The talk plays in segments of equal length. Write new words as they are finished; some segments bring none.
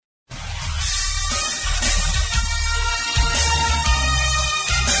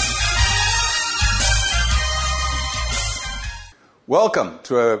Welcome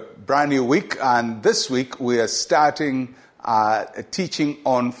to a brand new week, and this week we are starting a teaching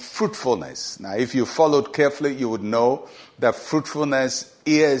on fruitfulness. Now, if you followed carefully, you would know that fruitfulness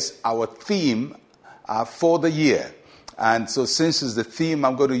is our theme for the year. And so since it's the theme,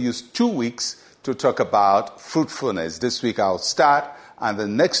 I'm going to use 2 weeks to talk about fruitfulness. This week I'll start, and the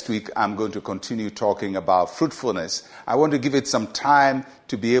next week I'm going to continue talking about fruitfulness. I want to give it some time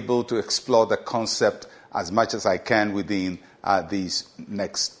to be able to explore the concept as much as I can within these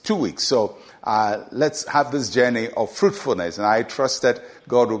next 2 weeks. So let's have this journey of fruitfulness. And I trust that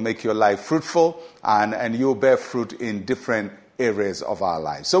God will make your life fruitful and you'll bear fruit in different areas of our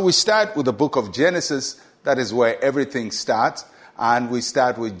lives. So we start with the book of Genesis. That is where everything starts. And we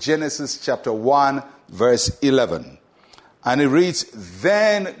start with Genesis chapter 1, verse 11. And it reads,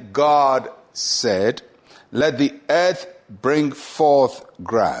 "Then God said, let the earth bring forth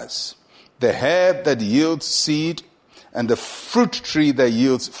grass, the herb that yields seed, and the fruit tree that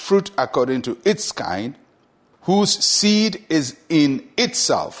yields fruit according to its kind, whose seed is in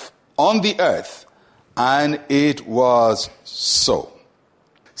itself on the earth." And it was so.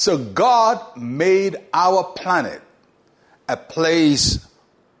 So God made our planet a place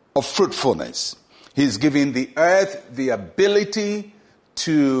of fruitfulness. He's given the earth the ability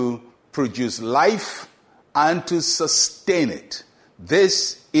to produce life and to sustain it.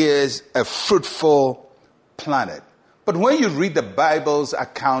 This is a fruitful planet. But when you read the Bible's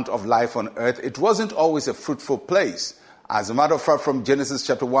account of life on earth, it wasn't always a fruitful place. As a matter of fact, from Genesis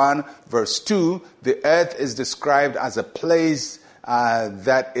chapter 1, verse 2, the earth is described as a place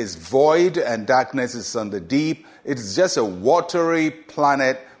that is void and darkness is on the deep. It's just a watery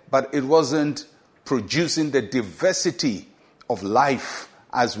planet, but it wasn't producing the diversity of life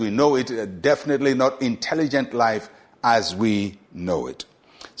as we know it, definitely not intelligent life as we know it.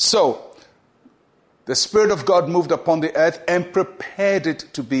 So, the Spirit of God moved upon the earth and prepared it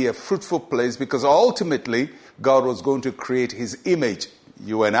to be a fruitful place because ultimately God was going to create His image,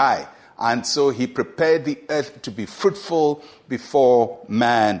 you and I. And so He prepared the earth to be fruitful before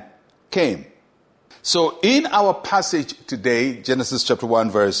man came. So in our passage today, Genesis chapter 1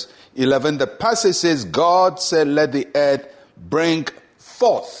 verse 11, the passage says, God said, let the earth bring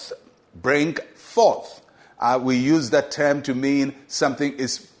forth. Bring forth. We use that term to mean something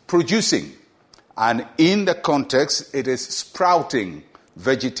is producing. And in the context, it is sprouting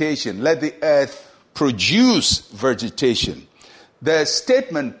vegetation. Let the earth produce vegetation. The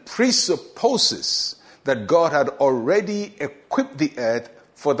statement presupposes that God had already equipped the earth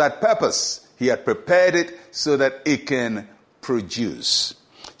for that purpose. He had prepared it so that it can produce.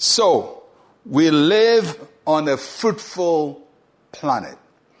 So, we live on a fruitful planet.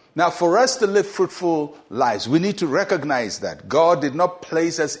 Now, for us to live fruitful lives, we need to recognize that God did not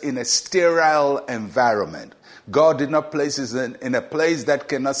place us in a sterile environment. God did not place us in a place that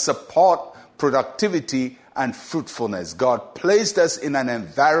cannot support productivity and fruitfulness. God placed us in an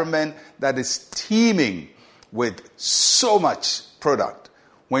environment that is teeming with so much product.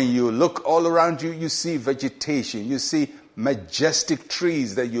 When you look all around you, you see vegetation, you see majestic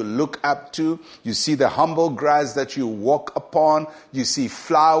trees that you look up to. You see the humble grass that you walk upon. You see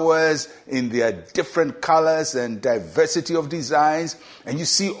flowers in their different colors and diversity of designs. And you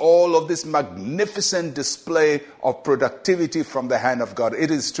see all of this magnificent display of productivity from the hand of God.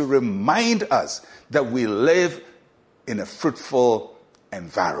 It is to remind us that we live in a fruitful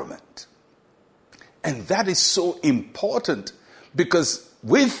environment. And that is so important because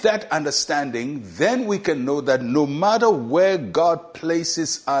with that understanding, then we can know that no matter where God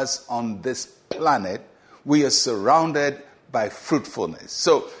places us on this planet, we are surrounded by fruitfulness.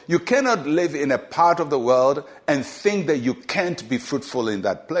 So you cannot live in a part of the world and think that you can't be fruitful in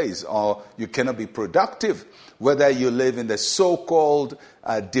that place or you cannot be productive. Whether you live in the so-called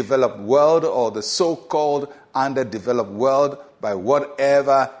developed world or the so-called underdeveloped world, by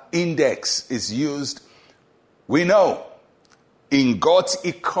whatever index is used, we know in God's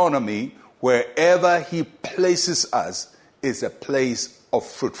economy, wherever He places us is a place of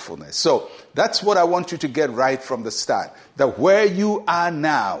fruitfulness. So that's what I want you to get right from the start. That where you are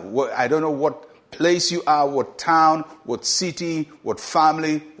now, I don't know what place you are, what town, what city, what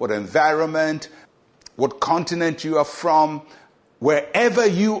family, what environment, what continent you are from, wherever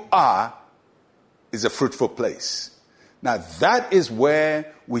you are is a fruitful place. Now that is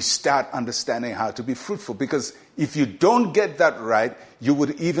where we start understanding how to be fruitful, because if you don't get that right, you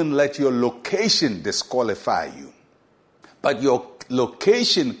would even let your location disqualify you. But your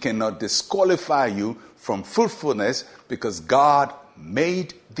location cannot disqualify you from fruitfulness because God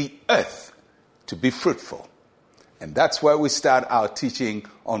made the earth to be fruitful. And that's where we start our teaching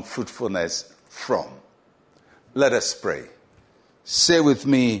on fruitfulness from. Let us pray. Say with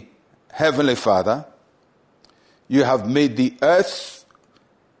me, Heavenly Father, you have made the earth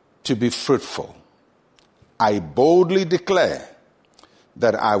to be fruitful. I boldly declare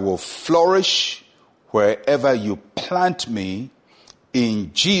that I will flourish wherever you plant me,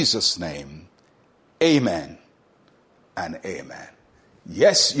 in Jesus' name. Amen and amen.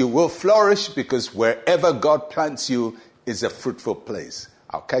 Yes, you will flourish, because wherever God plants you is a fruitful place.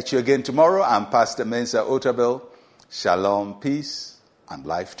 I'll catch you again tomorrow. I'm Pastor Mensa Otabil. Shalom, peace, and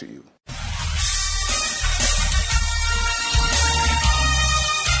life to you.